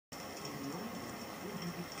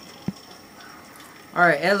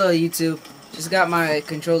Alright, hello YouTube. Just got my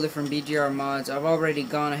controller from BGR Mods. I've already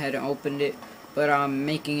gone ahead and opened it, but I'm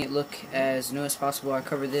making it look as new as possible. I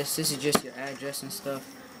cover this. This is just your address and stuff.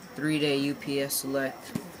 3-day UPS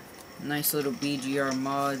select. Nice little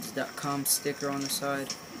BGRmods.com sticker on the side.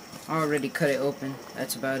 I already cut it open.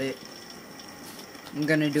 That's about it. I'm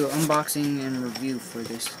gonna do an unboxing and review for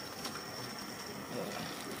this.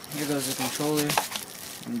 Here goes the controller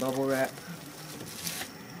and bubble wrap.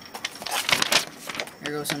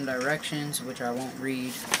 Here goes some directions, which I won't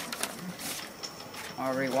read. I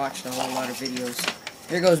already watched a whole lot of videos.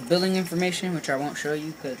 Here goes billing information, which I won't show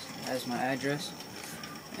you because it has my address.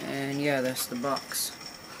 And yeah, that's the box.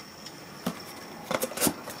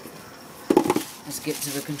 Let's get to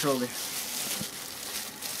the controller.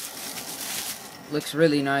 Looks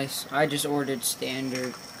really nice. I just ordered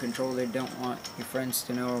standard controller, don't want your friends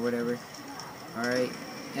to know or whatever. Alright,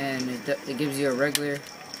 and it gives you a regular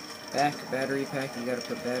battery pack. You gotta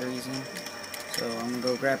put batteries in. So I'm gonna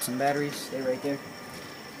go grab some batteries. Stay right there.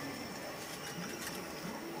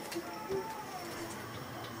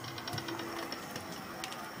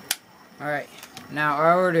 Alright, now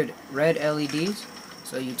I ordered red LEDs.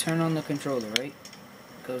 So you turn on the controller, right?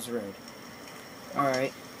 It goes red.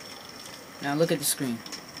 Alright. Now look at the screen.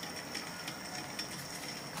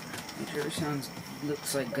 Make sure it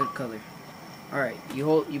looks like good color. Alright,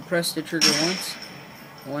 you press the trigger once,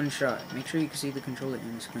 one shot. Make sure you can see the controller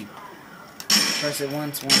in the screen. Press it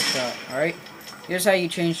once, one shot. Alright? Here's how you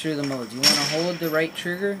change through the modes. You want to hold the right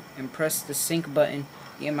trigger and press the sync button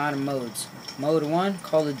the amount of modes. Mode 1,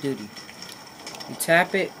 Call of Duty. You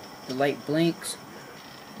tap it, the light blinks,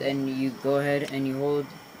 then you go ahead and you hold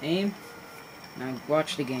aim. Now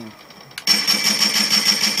watch the game.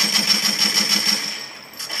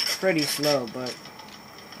 Pretty slow, but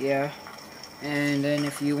yeah. And then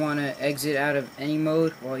if you want to exit out of any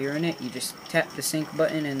mode while you're in it, you just tap the sync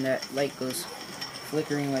button and that light goes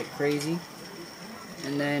flickering like crazy.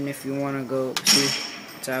 And then if you want to go, see,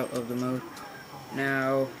 it's out of the mode.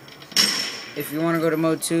 Now, if you want to go to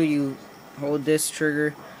mode 2, you hold this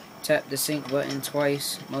trigger, tap the sync button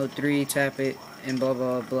twice, mode 3, tap it, and blah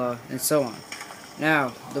blah blah, and so on.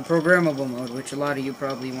 Now, the programmable mode, which a lot of you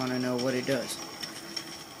probably want to know what it does.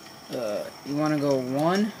 You want to go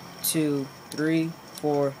 1, 2, 3,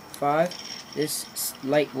 4, 5. This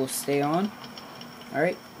light will stay on.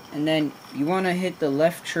 Alright? And then you want to hit the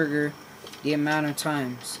left trigger the amount of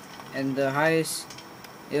times. And the highest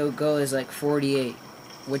it'll go is like 48.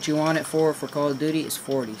 What you want it for Call of Duty is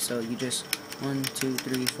 40. So you just 1, 2,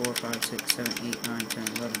 3, 4, 5, 6, 7, 8, 9,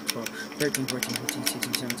 10, 11, 12, 13, 14, 15,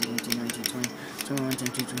 16, 17, 18, 19, 20, 21,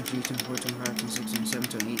 22, 23, 24, 25, 26, 27,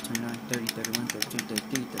 28, 29, 30, 31, 32,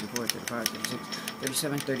 33, 34, 35, 36,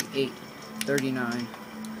 37, 38, 39.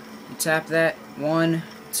 You tap that. 1,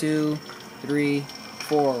 2, 3,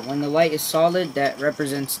 4. When the light is solid, that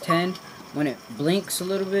represents 10. When it blinks a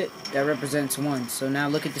little bit, that represents 1. So now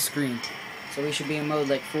look at the screen. So we should be in mode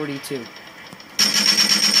like 42.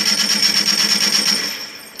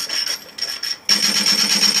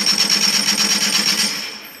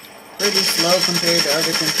 Pretty slow compared to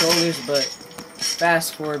other controllers, but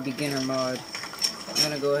fast for a beginner mod. I'm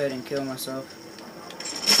gonna go ahead and kill myself.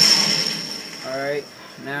 Alright,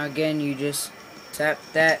 now again you just tap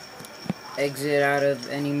that, exit out of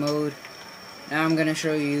any mode. Now I'm gonna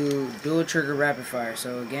show you dual trigger rapid fire.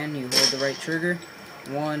 So again, you hold the right trigger,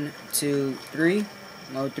 1, 2, 3.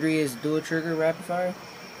 Mode 3 is dual trigger rapid fire.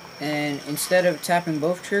 And instead of tapping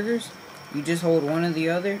both triggers, you just hold one or the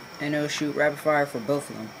other, and it'll shoot rapid fire for both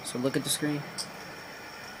of them. So look at the screen.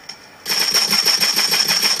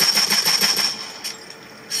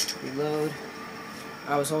 Reload.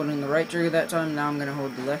 I was holding the right trigger that time, now I'm going to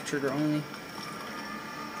hold the left trigger only.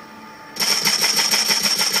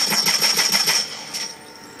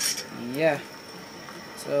 And yeah.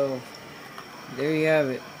 So, there you have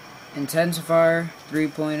it. Intensafire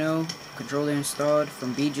 3.0 controller installed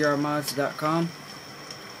from BGRmods.com.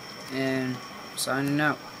 And signing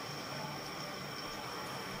out.